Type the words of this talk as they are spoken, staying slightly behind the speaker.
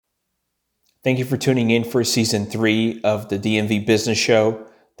Thank you for tuning in for season 3 of the DMV Business Show.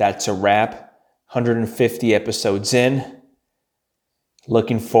 That's a wrap. 150 episodes in.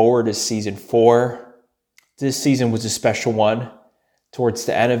 Looking forward to season 4. This season was a special one. Towards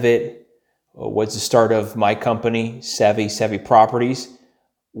the end of it was the start of my company, Savvy Properties,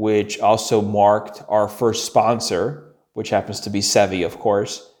 which also marked our first sponsor, which happens to be Savvy, of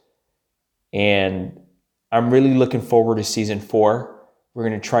course. And I'm really looking forward to season 4. We're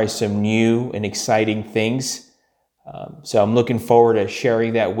going to try some new and exciting things. So I'm looking forward to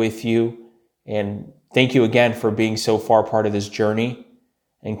sharing that with you. And thank you again for being so far part of this journey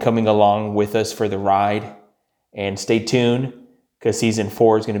and coming along with us for the ride. And stay tuned because season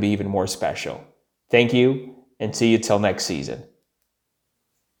 4 is going to be even more special. Thank you and see you till next season.